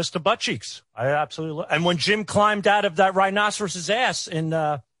first saw Mr. Butt Cheeks. I absolutely and when Jim climbed out of that rhinoceros's ass in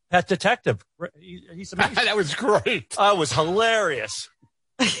Pet Detective. He's amazing. That was great. That was hilarious.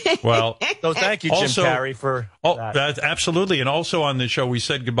 Well, so thank you, Jim Carrey, for that. Absolutely. And also on the show, we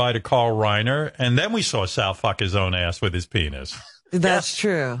said goodbye to Carl Reiner, and then we saw Sal fuck his own ass with his penis. That's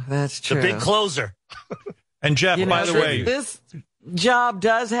true. That's true. The big closer. And Jeff, by the way, this job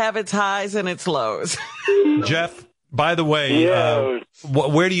does have its highs and its lows. Jeff, by the way,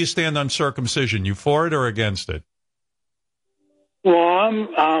 where do you stand on circumcision? You for it or against it? Well, I'm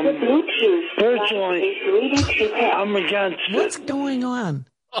personally, I'm against it. What's going on?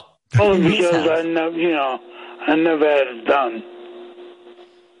 Only because I never had it done.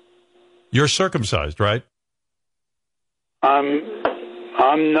 You're circumcised, right? I'm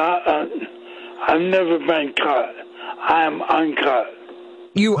not. I've never been cut. I'm uncut.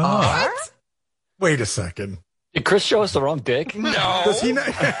 You are? Wait a second. Did Chris show us the wrong dick? No. Does he not?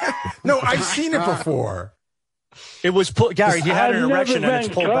 No, I've seen it before. It was Gary. He had an erection and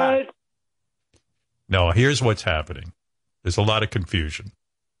it's pulled back. No, here's what's happening. There's a lot of confusion.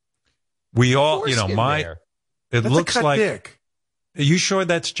 We all, it That's looks a cut like. dick. Are you sure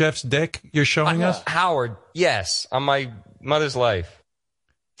that's Jeff's dick you're showing us? Howard, yes, on my mother's life.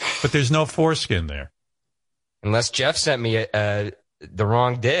 But there's no foreskin there. Unless Jeff sent me the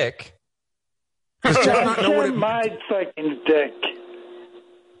wrong dick. Does Jeff not know what it my fucking dick?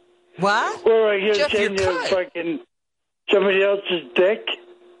 What? Or I get Jeff, send you're you cut. fucking somebody else's dick?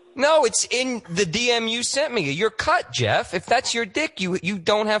 No, it's in the DM you sent me. You're cut, Jeff. If that's your dick, you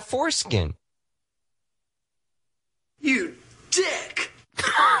don't have foreskin. You dick.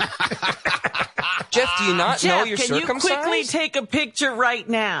 Jeff, do you not know you're can circumcised? you quickly take a picture right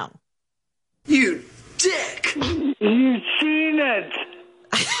now? You dick. You've seen it.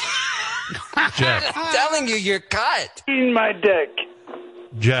 Jeff. I'm telling you, you're cut. Seen my dick.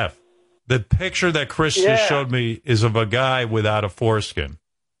 Jeff, the picture that Chris just showed me is of a guy without a foreskin.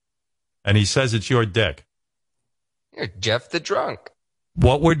 And he says it's your dick. You're Jeff the drunk.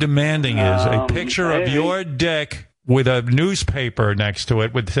 What we're demanding is a picture of your dick with a newspaper next to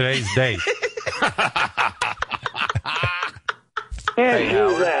it with today's date. Can't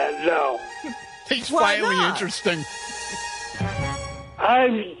do that, no. He's finally interesting.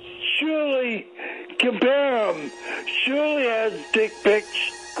 I surely compare him. Surely has dick pics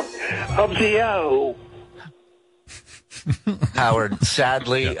of the Yahoo. Howard,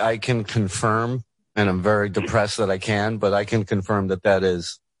 sadly, I can confirm, and I'm very depressed that I can, but I can confirm that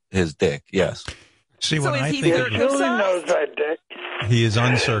is his dick, yes. See, So when is I he think of Surely knows that dick. he is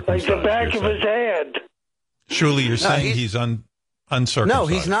Like uncircumcised. the back you're of his saying. hand. Surely you're saying he's uncircumcised. No,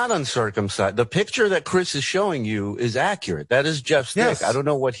 he's not uncircumcised. The picture that Chris is showing you is accurate. That is Jeff's dick. I don't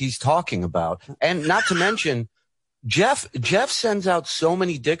know what he's talking about. And not to mention, Jeff sends out so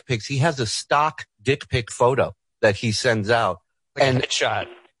many dick pics. He has a stock dick pic photo that he sends out. Like a headshot.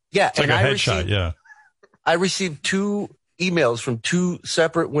 Yeah. It's like a headshot, I received 2 emails from 2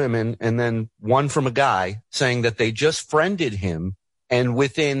 separate women and then one from a guy saying that they just friended him, and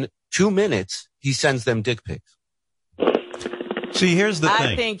within 2 minutes, he sends them dick pics. See, here's the thing.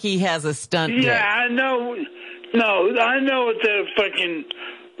 I think he has a stunt dick. Yeah, I know. No, I know what they're fucking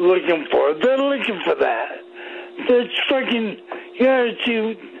looking for. They're looking for that. That's fucking. You gotta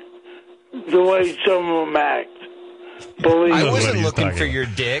see the way some of them act. Believe I me. wasn't looking for your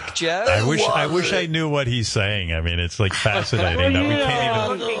dick, Jeff. I wish I knew what he's saying. I mean, it's like fascinating that we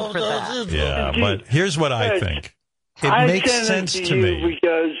can't even. Looking for that. Yeah, but here's what I think. It I makes sent sense it to you me.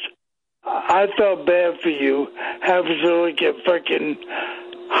 because I felt bad for you having to look at fucking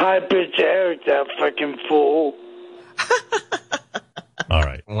high-pitched Eric, that fucking fool. All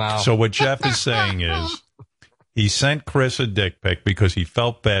right. Wow. So what Jeff is saying is he sent Chris a dick pic because he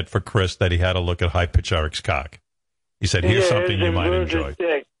felt bad for Chris that he had to look at High Pitch Eric's cock. He said, here's something you might enjoy.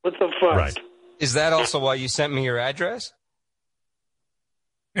 Dick. What the fuck? Right. Is that also why you sent me your address?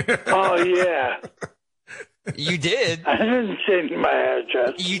 Oh, yeah. You did. I didn't send you my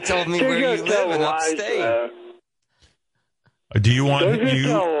address. You told me They're where gonna you tell live in lies, upstate. Do you want They're gonna you?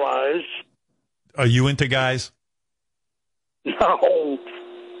 tell lies. Are you into guys? No.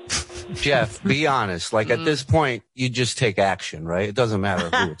 Jeff, be honest. Like at this point, you just take action, right? It doesn't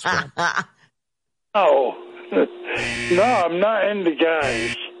matter who it's from. Oh. No, I'm not into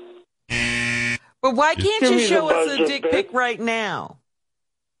guys. But why can't Give you me show the us buzzer, a dick bitch. pic right now?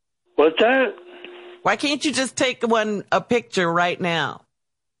 What's that? Why can't you just take a picture right now?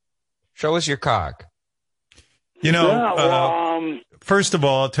 Show us your cock. You know, Yeah, well, first of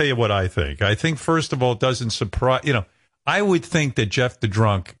all, I'll tell you what I think. I think, first of all, it doesn't surprise, I would think that Jeff the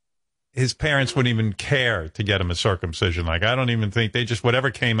Drunk his parents wouldn't even care to get him a circumcision. Like, I don't even think they just, whatever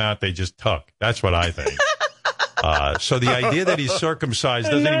came out, they just took. That's what I think. So the idea that he's circumcised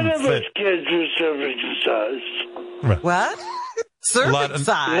doesn't None even of fit. us kids were circumcised. Right. What? Circumcised?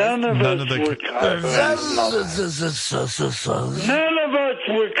 None of None us of the- were cut. None of us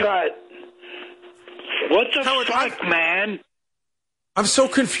were cut. What the fuck, man? I'm so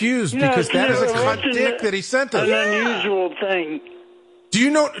confused because that is a cut dick that he sent us. An unusual thing. Do you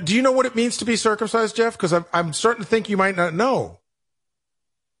know what it means to be circumcised, Jeff? Because I'm starting to think you might not know.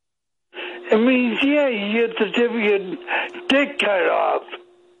 It means, yeah, you get the tip of your dick cut off.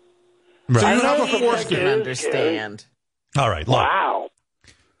 Right. So I you know have a what the foreskin. fuck it is, Understand. All right, look. Wow.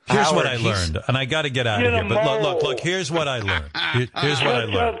 Here's what Howard, I learned, and I got to get out of here. But look, here's what I learned. Here's what I Cut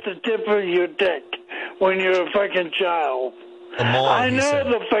learned. off the tip of your dick when you're a fucking child. I know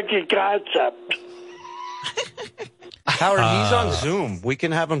the fucking concept. Howard, he's on Zoom. We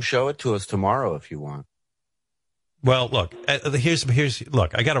can have him show it to us tomorrow if you want. Well, look,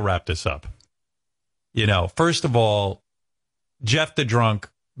 look, I got to wrap this up. You know, first of all, Jeff the drunk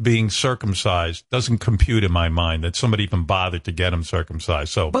being circumcised doesn't compute in my mind that somebody even bothered to get him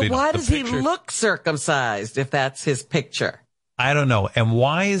circumcised. So, But why the does he picture- look circumcised if that's his picture? I don't know. And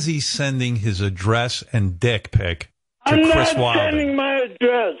why is he sending his address and dick pic to I'm Chris not Wilder? sending my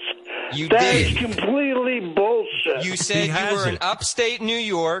address. You That did. is completely bullshit. You said you were in upstate New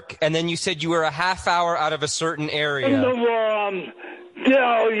York, and then you said you were a half hour out of a certain area. Oh,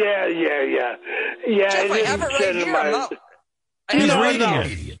 yeah. Jeff, I have it right here. I'm not. He's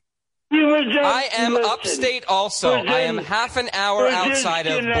reading it. I am upstate also. I am half an hour outside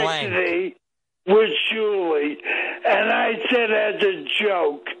of blank. With Julie, and I said as a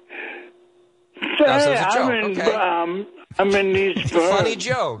joke. So it's a joke, okay. I'm in these Funny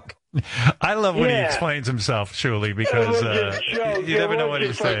joke. I love when he Yeah. explains himself, Shuli, because you never know what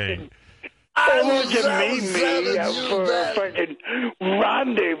he's saying. I wasn't me for a fucking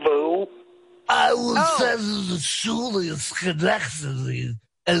rendezvous. I was sending the Shuli Schenectady.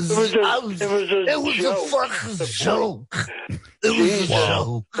 It was a fucking joke. It was a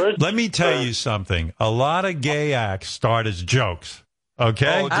joke. Let me tell you something. A lot of gay acts start as jokes.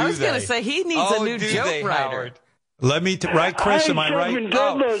 Okay? I was going to say he needs a new joke writer. Let me, right, Chris, am I right?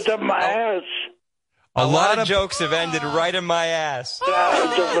 Up my ass. A lot of jokes have ended right in my ass.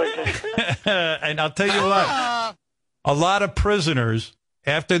 And I'll tell you what, a lot of prisoners,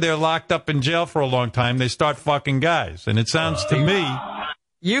 after they're locked up in jail for a long time, they start fucking guys. And it sounds to me...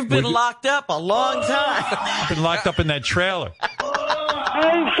 You've been locked up a long time. I've been locked up in that trailer.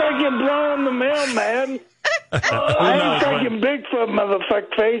 I ain't fucking blowing the mail, man. I ain't fucking Bigfoot,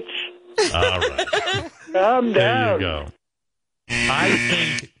 motherfucker face. All right. I'm There down. you go. I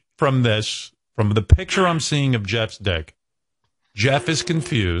think from the picture I'm seeing of Jeff's dick, Jeff is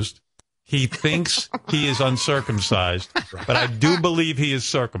confused. He thinks he is uncircumcised, but I do believe he is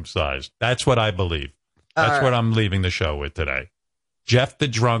circumcised. That's what I believe. That's what I'm leaving the show with today. Jeff the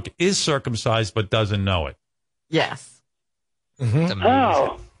drunk is circumcised, but doesn't know it. Yes. Mm-hmm.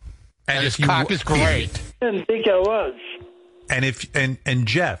 Oh. And his cock is great. I didn't think I was. And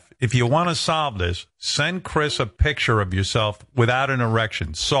Jeff, if you want to solve this, send Chris a picture of yourself without an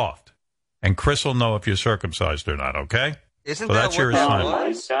erection, soft, and Chris will know if you're circumcised or not. Okay? Isn't so that that's what your that assignment.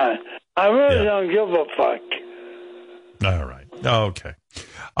 was? God. I really don't give a fuck. All right. Okay.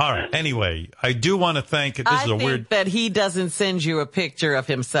 All right. Anyway, I do want to thank. This I is a think weird. that he doesn't send you a picture of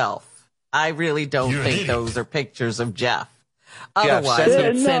himself. I really don't think those are pictures of Jeff. Otherwise,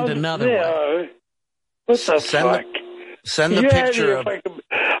 he'd send another one. What the fuck? Send the picture of.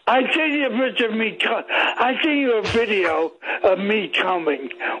 I sent you a picture of me. I sent you a video of me coming.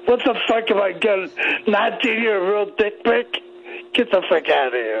 What the fuck have I done? Not seen you a real dick pic? Get the fuck out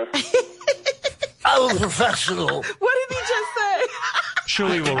of here. I was professional. What did he just say?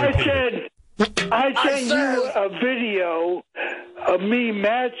 Shuli will repeat it. I sent you a video of me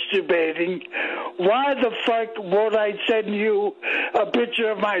masturbating. Why the fuck would I send you a picture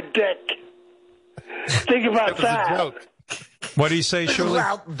of my dick? Think about that. What do you say, Shuli?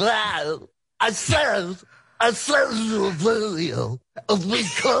 About that, I said you a video of me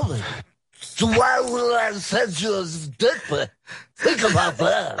coming. So why would I send you a dick pic? Think about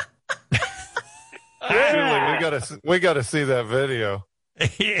that. Shuli, we gotta see that video.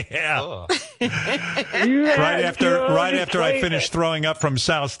 Yeah. Right after I finished throwing up from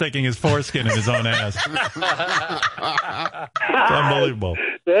Sal sticking his foreskin in his own ass. It's unbelievable.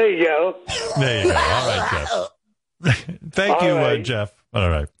 There you go. There you go. All right, Jeff. Thank you, right. Jeff. All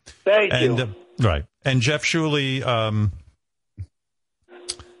right. Thank you. Right. And Jeff Shuli,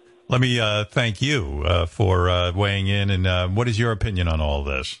 let me thank you for weighing in. And what is your opinion on all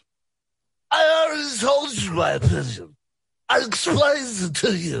this? I already told you my opinion. I explained it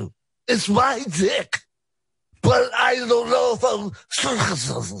to you. It's my dick. But I don't know if I'm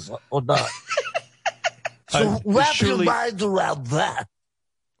circumcised or not. So wrap your mind around that.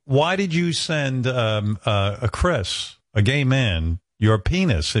 Why did you send a Chris, a gay man, your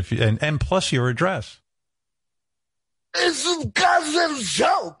penis and plus your address? It's a goddamn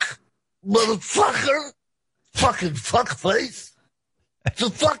joke, motherfucker. Fucking fuckface. It's a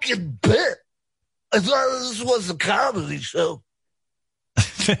fucking bit. I thought this was a comedy show.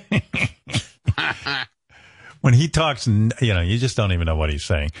 When he talks, you just don't even know what he's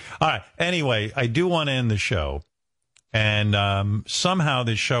saying. All right. Anyway, I do want to end the show. And somehow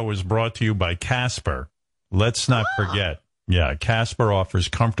this show was brought to you by Casper. Let's not forget. Yeah, Casper offers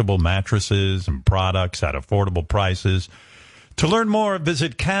comfortable mattresses and products at affordable prices. To learn more,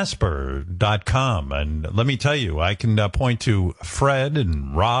 visit Casper.com. And let me tell you, I can point to Fred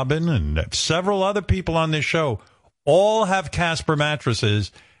and Robin and several other people on this show. All have Casper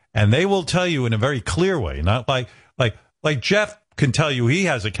mattresses, and they will tell you in a very clear way, not like Jeff can tell you he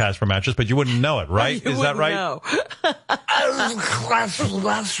has a Casper mattress, but you wouldn't know it, right? Is that right? No. I was Casper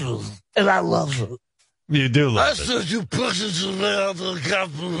mattress, and I love it. You do love I it. said you push it to me out the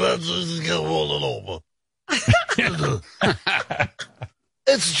Casper mattress and get rolling over.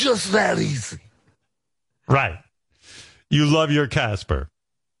 It's just that easy. Right. You love your Casper.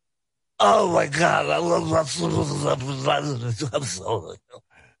 Oh, my God. I love that. I'm sorry.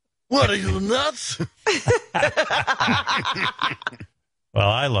 What are you, nuts? Well,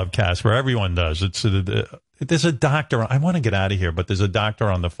 I love Casper. Everyone does. There's a doctor. I want to get out of here, but there's a doctor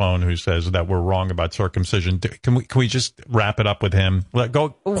on the phone who says that we're wrong about circumcision. Can we just wrap it up with him? Go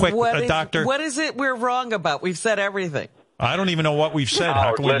quick, doctor. What is it we're wrong about? We've said everything. I don't even know what we've said.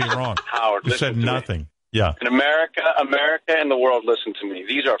 How can we be wrong? Howard, we said nothing. Yeah. In America and the world, listen to me.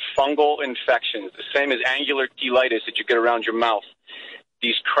 These are fungal infections, the same as angular cheilitis that you get around your mouth.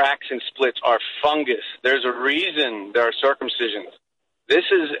 These cracks and splits are fungus. There's a reason there are circumcisions.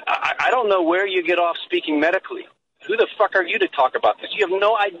 I don't know where you get off speaking medically. Who the fuck are you to talk about this? You have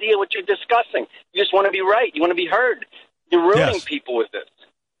no idea what you're discussing. You just want to be right. You want to be heard. You're ruining people with this.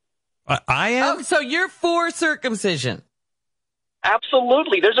 I am? Oh, so you're for circumcision?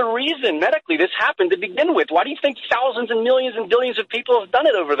 Absolutely. There's a reason medically this happened to begin with. Why do you think thousands and millions and billions of people have done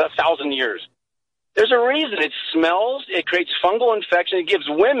it over the 1,000 years? There's a reason. It smells. It creates fungal infection. It gives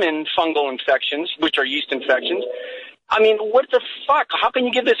women fungal infections, which are yeast infections. I mean, what the fuck? How can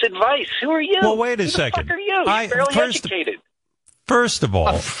you give this advice? Who are you? Well, wait a Who second. The fuck are you? You're barely educated. First of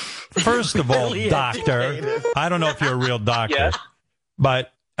all, doctor, I don't know if you're a real doctor, Yes.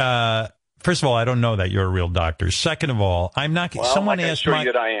 but first of all, I don't know that you're a real doctor. Second of all, I'm not. Well, someone I can asked assure you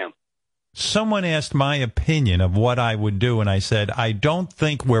that I am. Someone asked my opinion of what I would do, and I said, I don't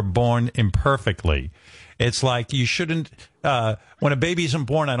think we're born imperfectly. It's like you shouldn't, when a baby isn't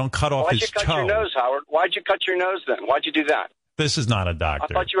born, I don't cut off his toe. Why'd you cut your nose, Howard? Why'd you cut your nose then? Why'd you do that? This is not a I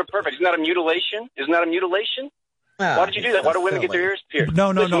doctor. thought you were perfect. Isn't that a mutilation? Isn't that a mutilation? Why did you do that? Why do women get their ears pierced?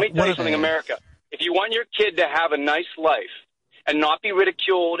 No. Listen, let me tell you something, America. If you want your kid to have a nice life and not be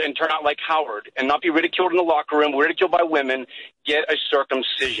ridiculed and turn out like Howard and not be ridiculed in the locker room, ridiculed by women, get a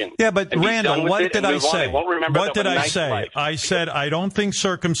circumcision. Yeah, but and Randall, what did I say? What did I say? Life. I said, I don't think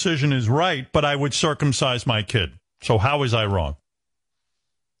circumcision is right, but I would circumcise my kid. So how was I wrong?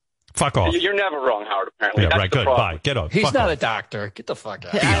 Fuck off. You're never wrong, Howard, apparently. Yeah, That's right, the good. problem. Bye. Get up. He's Fuck not off. a doctor. Get the fuck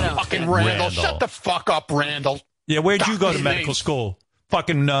out. Fucking Randall. Shut the fuck up, Randall. Yeah, where'd you go to Doctor medical names. school?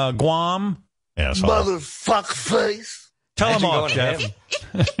 Fucking Guam? Asshole. Motherfuck face. Tell him Imagine off, going to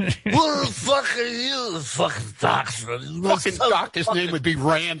Jeff. him. What the fuck are you, fucking doctor? You Fucking doctor's name would be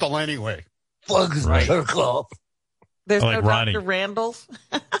Randall anyway. fucking Right. jerk off. There's Like no Ronnie. Dr. Randall's?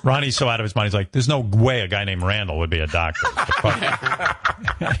 Ronnie's so out of his mind. He's like, there's no way a guy named Randall would be a doctor.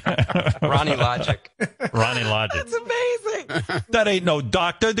 Ronnie Logic. Ronnie Logic. That's amazing. That ain't no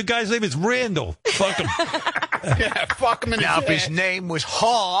doctor. The guy's name is Randall. Fuck him. Yeah, fuck him in Now, his if his ass. name was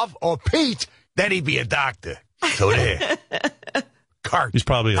Harv or Pete, then he'd be a doctor. So there. Kurt. He's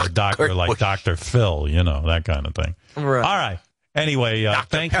probably a doctor Kurt like Busch. Dr. Phil, that kind of thing. Right. All right. Anyway,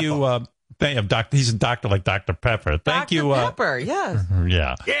 thank Pepper. you. He's a doctor like Dr. Pepper. Thank Dr. you. Pepper, yes.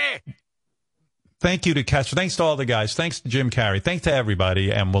 Yeah. Yeah. Thank you to Casper. Thanks to all the guys. Thanks to Jim Carrey. Thanks to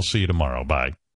everybody. And we'll see you tomorrow. Bye.